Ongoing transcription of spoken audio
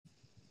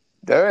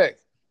Derek,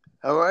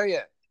 how are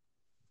you?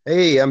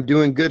 Hey, I'm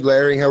doing good,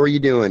 Larry. How are you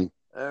doing?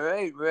 All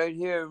right, right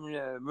here.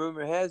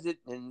 Rumor has it,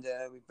 and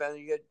we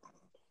finally get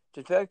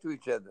to talk to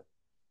each other.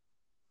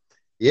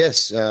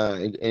 Yes,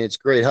 and it's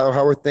great. How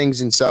are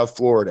things in South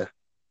Florida?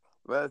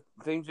 Well,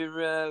 things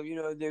are,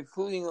 they're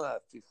cooling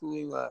off. They're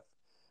cooling off.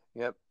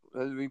 Yep.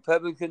 The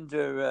Republicans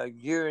are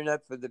gearing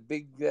up for the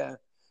big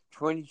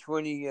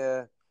 2020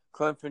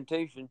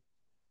 confrontation.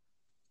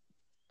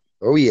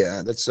 Oh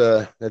yeah, that's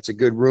a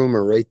good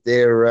rumor right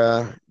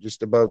there.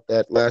 Just about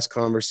that last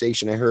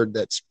conversation, I heard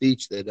that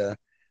speech that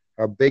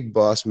our big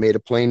boss made a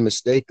plain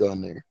mistake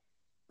on there.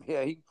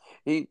 Yeah,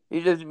 he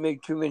doesn't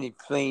make too many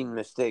plain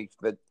mistakes,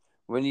 but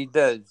when he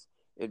does,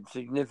 it's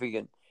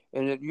significant,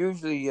 and it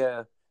usually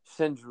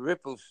sends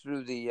ripples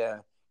through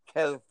the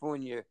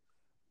California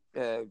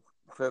uh,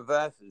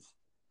 crevasses,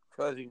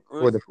 causing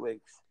Or the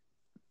earthquakes.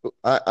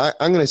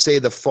 I'm going to say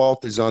the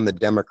fault is on the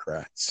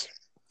Democrats.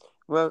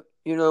 Well,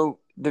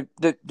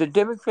 the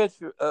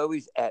Democrats are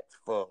always at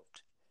fault,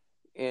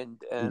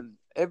 and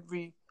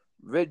every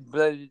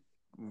red-blooded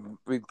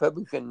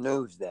Republican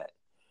knows that,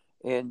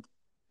 and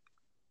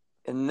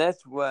and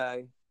that's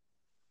why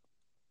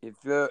if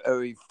you're a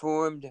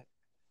reformed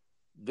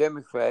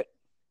Democrat,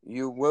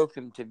 you're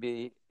welcome to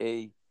be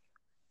a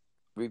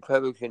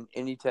Republican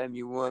anytime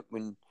you want.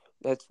 When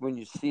that's when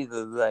you see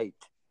the light,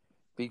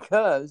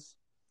 because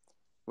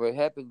what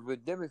happens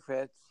with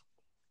Democrats,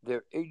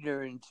 their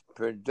ignorance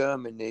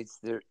predominates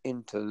their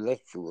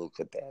intellectual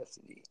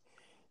capacity.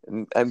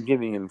 And I'm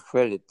giving them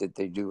credit that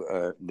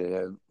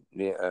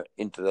they are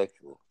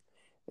intellectual,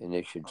 and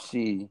they should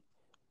see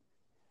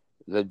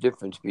the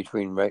difference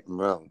between right and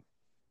wrong.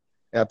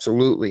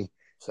 Absolutely,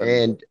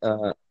 Someday, and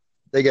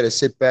they got to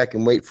sit back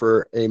and wait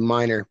for a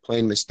minor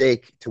plain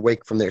mistake to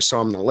wake from their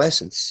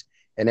somnolescence,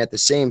 and at the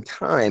same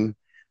time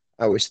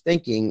I was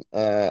thinking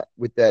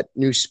with that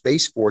new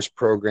Space Force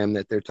program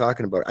that they're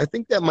talking about, I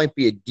think that might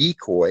be a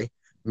decoy,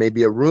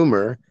 maybe a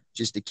rumor,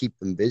 just to keep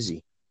them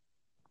busy.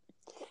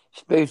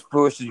 Space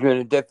Force is going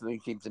to definitely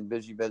keep them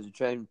busy by the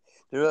time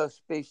they're all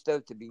spaced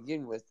out to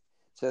begin with.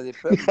 So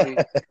they're,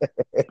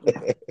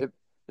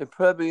 they're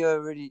probably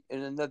already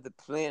in another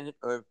planet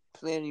or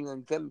planning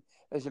on coming.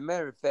 As a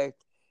matter of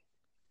fact,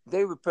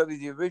 they were probably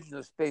the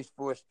original Space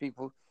Force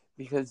people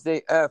because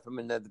they are from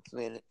another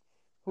planet.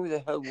 Who the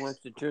hell wants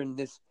to turn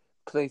this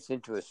place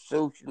into a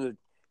socialist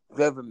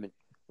government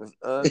with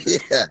all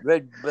the Yeah,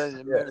 red-blooded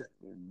yeah. Americans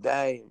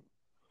dying?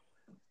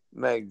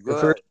 My The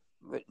first,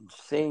 God, what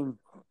insane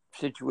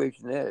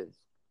situation that is.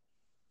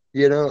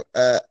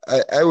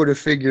 I would have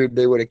figured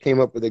they would have came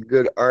up with a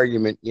good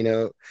argument.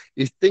 You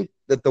think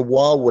that the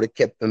wall would have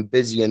kept them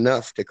busy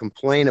enough to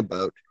complain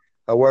about.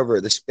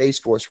 However, the Space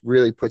Force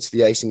really puts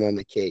the icing on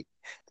the cake.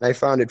 And I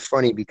found it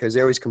funny because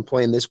they always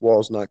complain this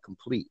wall's not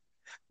complete.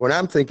 When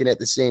I'm thinking at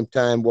the same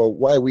time, well,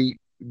 why are we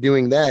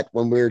doing that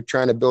when we're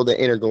trying to build an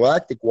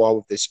intergalactic wall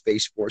with the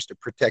Space Force to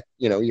protect,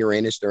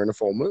 Uranus during a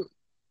full moon?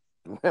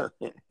 Well,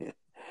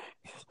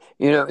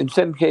 in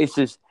some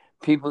cases,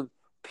 people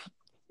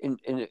in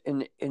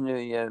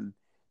the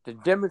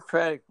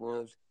democratic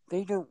worlds,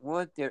 they don't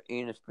want their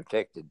anus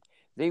protected.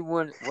 They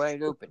want it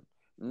wide open,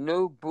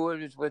 no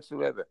borders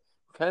whatsoever.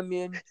 Come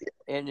in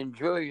and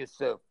enjoy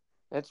yourself.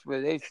 That's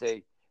where they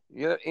say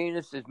your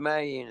anus is my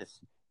anus,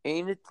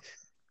 ain't it?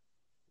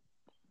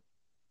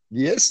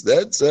 Yes,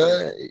 that's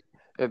A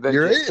bunch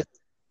you're of it.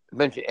 a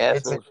bunch of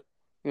That's assholes.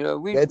 You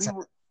know, that's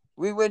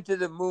we went to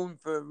the moon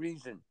for a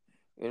reason.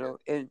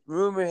 And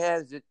rumor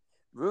has it,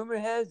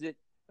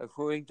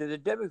 according to the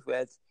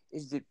Democrats,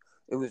 is that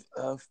it was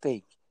all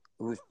fake.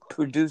 It was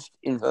produced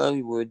in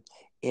Hollywood,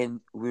 and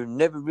we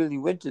never really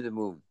went to the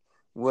moon.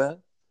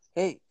 Well,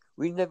 hey,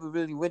 we never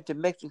really went to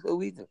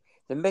Mexico either.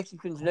 The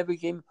Mexicans never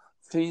came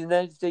to the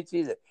United States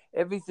either.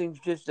 Everything's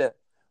just a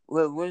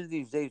well. One of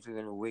these days we're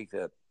gonna wake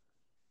up.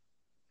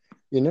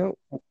 you know,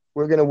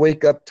 we're going to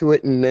wake up to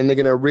it and then they're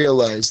going to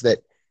realize that,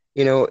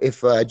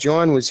 if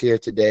John was here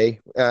today,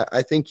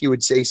 I think he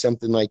would say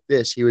something like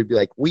this. He would be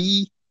like,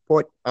 we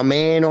put a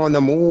man on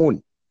the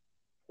moon,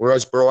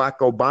 whereas Barack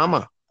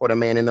Obama put a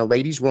man in the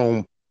ladies'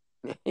 room.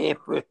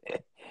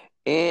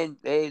 And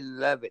they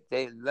love it.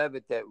 They love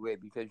it that way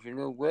because you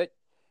know what?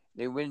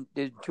 They went.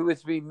 There's two or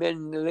three men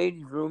in the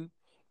ladies' room,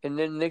 and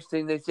then next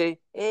thing they say,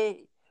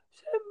 "Hey,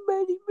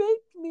 somebody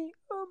raped me!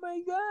 Oh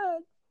my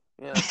God!"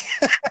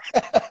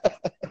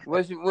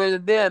 Wasn't one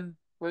of them.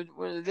 Was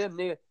one of them.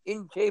 They're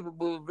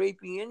incapable of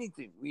raping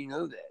anything. We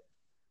know that.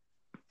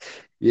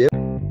 Yeah,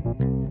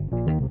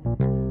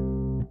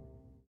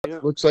 You know,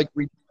 looks like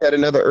we had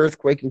another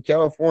earthquake in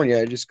California.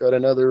 I just got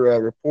another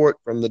report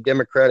from the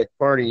Democratic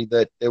Party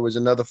that there was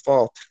another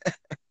fault.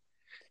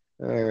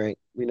 All right,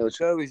 we know.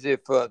 it's always their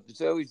fault.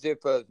 It's always their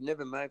fault. It's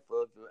never my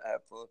fault or our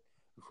fault,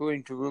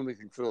 according to rumor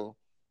control.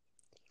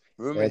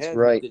 Rumor That's has it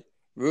right. that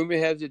rumor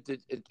has it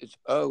that it's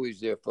always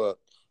their fault,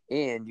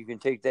 and you can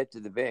take that to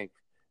the bank,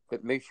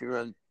 but make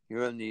sure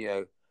you're on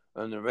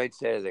the right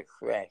side of the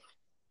crack.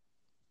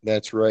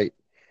 That's right.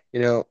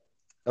 You know,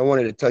 I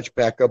wanted to touch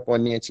back up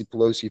on Nancy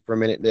Pelosi for a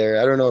minute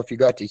there. I don't know if you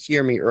got to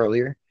hear me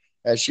earlier.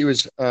 She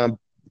was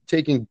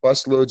taking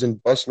busloads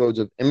and busloads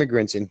of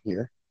immigrants in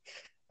here,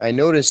 I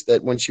noticed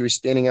that when she was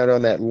standing out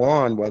on that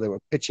lawn while they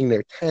were pitching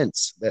their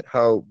tents, that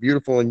how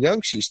beautiful and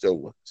young she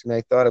still looks. And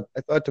I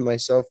thought to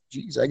myself,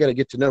 geez, I got to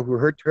get to know who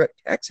her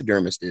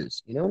taxidermist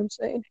is. You know what I'm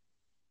saying?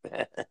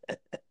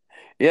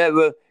 Yeah,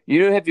 well,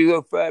 you don't have to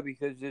go far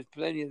because there's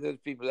plenty of those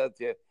people out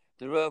there.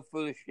 They're all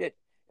full of shit,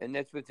 and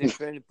that's what they're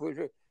trying to push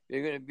her.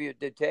 They're going to be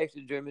the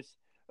taxidermists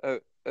are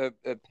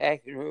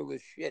packing her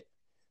with shit.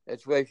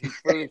 That's why she's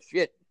full of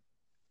shit.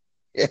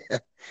 Yeah,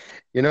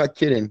 you're not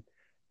kidding.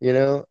 You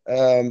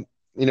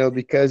know,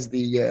 because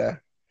She has,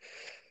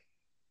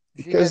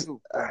 because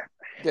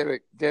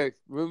Derek.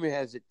 Rumor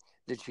has it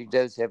that she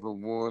does have a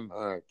warm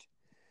heart.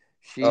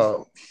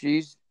 oh,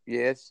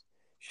 Yes,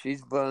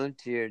 she's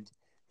volunteered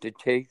to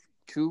take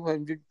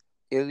 200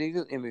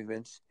 illegal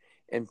immigrants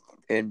and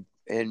and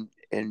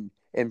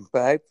and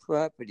buy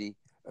property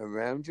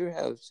around her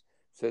house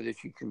so that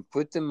she can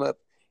put them up,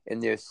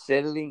 and they're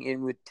settling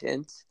in with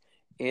tents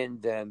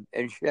and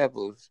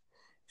shovels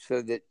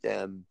so that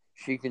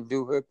she can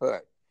do her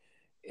part.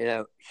 You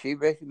know, she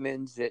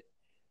recommends that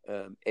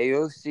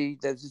AOC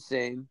does the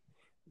same,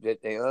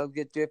 that they all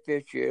get their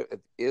fair share of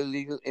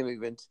illegal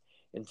immigrants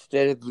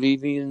instead of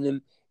leaving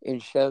them in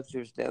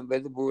shelters down by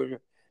the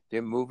border.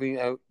 They're moving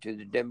out to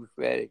the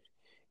Democratic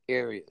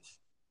areas.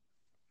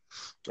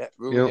 That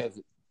you rumor know, has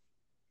it.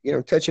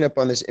 touching up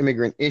on this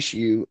immigrant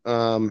issue,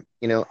 I'm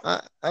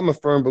a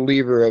firm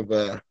believer of,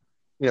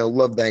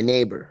 love thy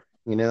neighbor,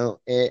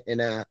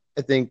 and I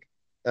think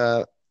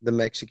the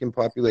Mexican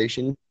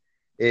population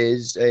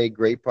is a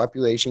great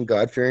population,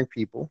 God-fearing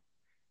people.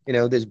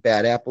 There's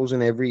bad apples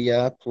in every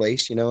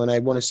place, and I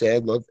want to say I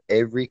love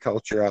every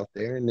culture out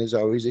there, and there's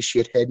always a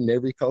shithead in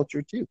every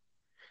culture too.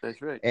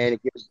 That's right. And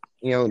it gives,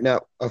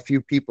 now a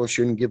few people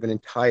shouldn't give an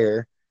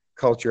entire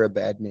culture a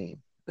bad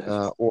name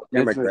or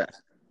That's right.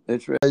 demographic.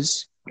 That's right.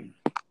 Because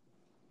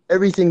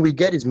everything we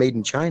get is made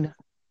in China.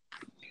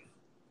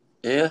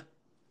 Yeah.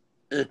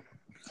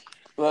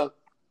 Well,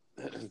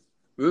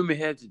 rumor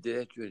has it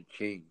that's going to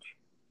change.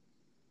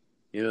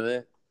 You know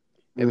that?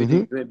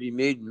 Everything's going to be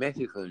made in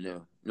Mexico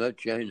now, not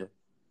China.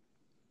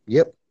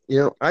 Yep.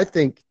 I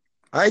think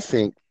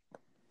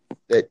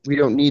that we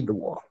don't need the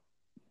wall.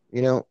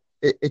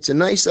 It's a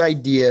nice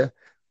idea,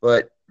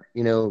 but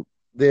they've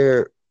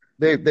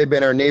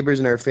been our neighbors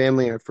and our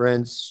family and our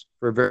friends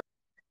for a very.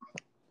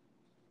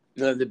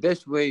 Now, the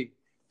best way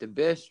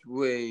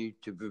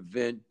to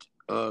prevent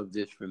all of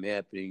this from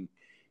happening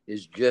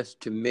is just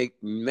to make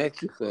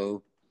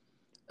Mexico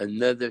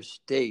another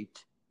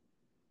state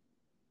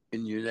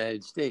in the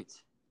United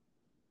States.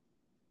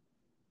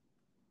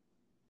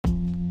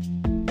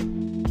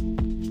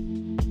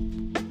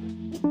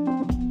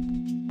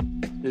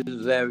 This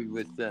is Larry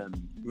with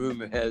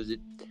Rumor Has It.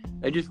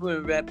 I just want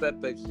to wrap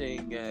up by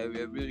saying I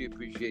really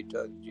appreciate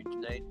talking to you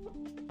tonight.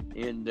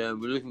 And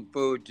we're looking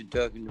forward to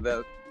talking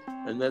about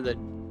another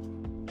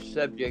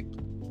subject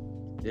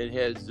that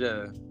has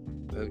a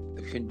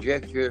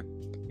conjecture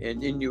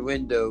and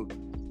innuendo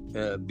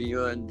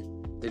beyond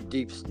the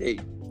deep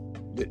state,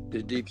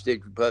 the deep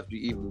state could possibly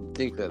even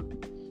think of.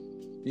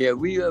 Yeah,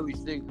 we always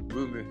think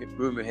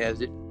rumor has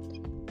it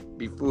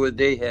before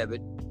they have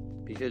it,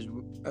 because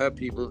our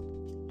people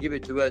give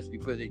it to us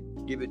before they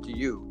give it to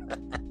you,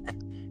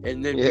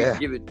 and then they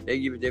give it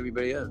to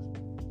everybody else.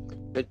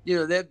 But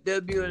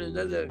that'll be on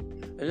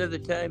another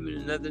time and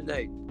another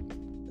night.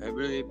 I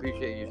really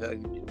appreciate you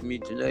talking to me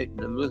tonight,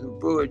 and I'm looking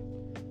forward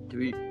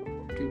to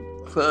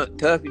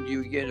talking to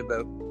you again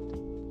about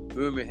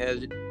Rumor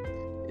Has It.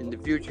 In the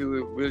future,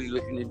 we're really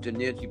looking into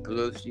Nancy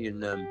Pelosi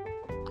and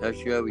how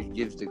she always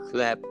gives the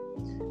clap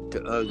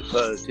to all the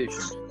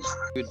politicians.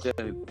 Good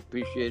time.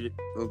 Appreciate it.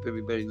 Hope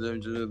everybody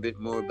learns a little bit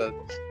more about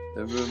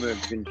the rumor,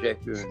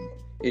 conjecture, and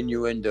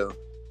innuendo.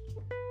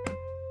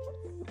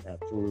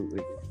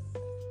 Absolutely.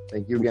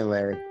 Thank you again,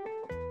 Larry.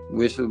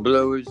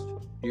 Whistleblowers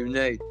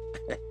unite.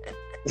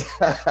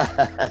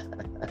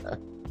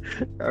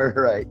 All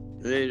right.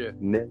 Later.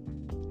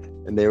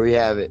 And there we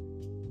have it.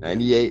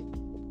 98,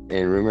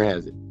 and Rumor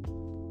Has It.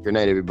 Good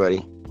night,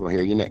 everybody. We'll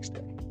hear you next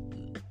time.